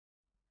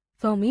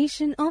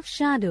Formation of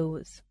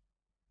shadows.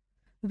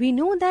 We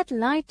know that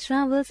light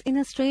travels in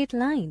a straight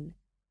line.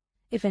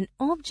 If an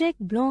object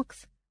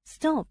blocks,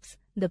 stops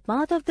the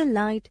path of the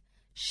light,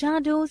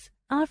 shadows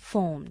are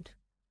formed.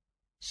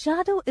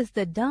 Shadow is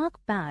the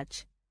dark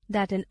patch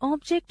that an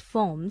object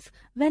forms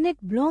when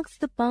it blocks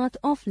the path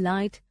of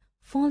light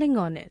falling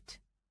on it.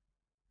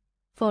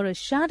 For a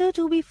shadow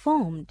to be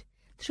formed,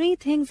 three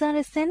things are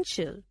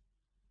essential: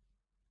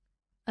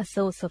 a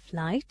source of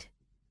light,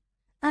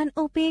 an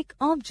opaque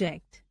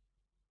object,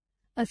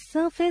 a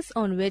surface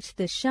on which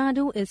the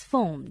shadow is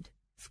formed,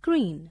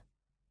 screen.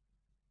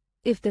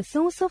 If the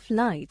source of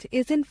light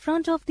is in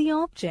front of the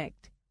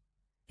object,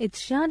 its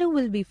shadow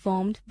will be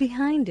formed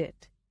behind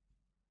it.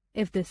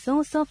 If the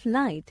source of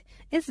light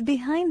is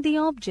behind the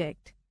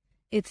object,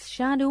 its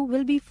shadow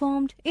will be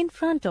formed in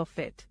front of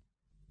it.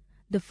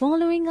 The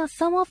following are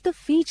some of the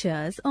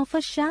features of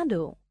a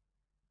shadow.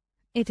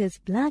 It is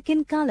black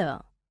in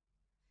color.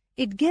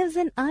 It gives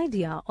an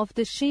idea of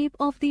the shape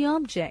of the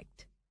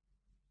object.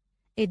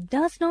 It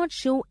does not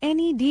show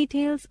any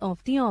details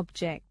of the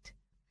object.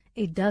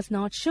 It does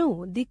not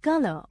show the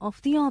color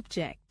of the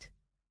object.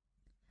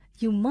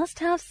 You must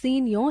have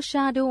seen your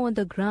shadow on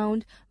the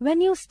ground when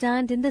you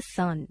stand in the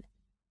sun.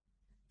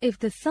 If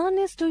the sun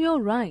is to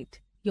your right,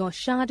 your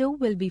shadow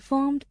will be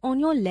formed on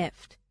your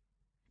left.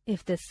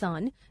 If the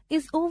sun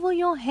is over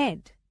your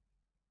head,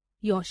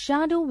 your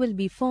shadow will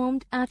be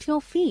formed at your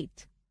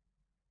feet.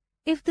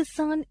 If the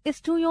sun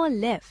is to your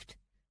left,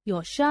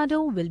 your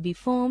shadow will be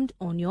formed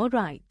on your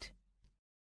right.